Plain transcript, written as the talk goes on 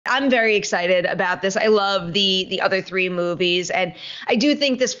I'm very excited about this. I love the other three movies, and I do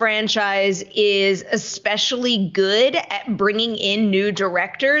think this franchise is especially good at bringing in new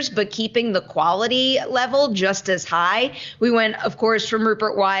directors, but keeping the quality level just as high. We went, of course, from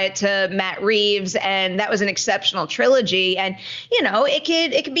Rupert Wyatt to Matt Reeves, and that was an exceptional trilogy. And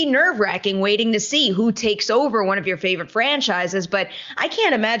it could be nerve-wracking waiting to see who takes over one of your favorite franchises, but I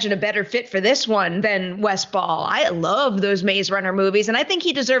can't imagine a better fit for this one than Wes Ball. I love those Maze Runner movies, and I think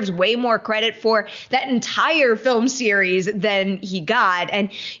he deserves way more credit for that entire film series than he got.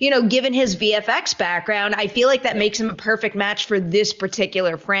 And, given his VFX background, I feel like that makes him a perfect match for this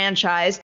particular franchise.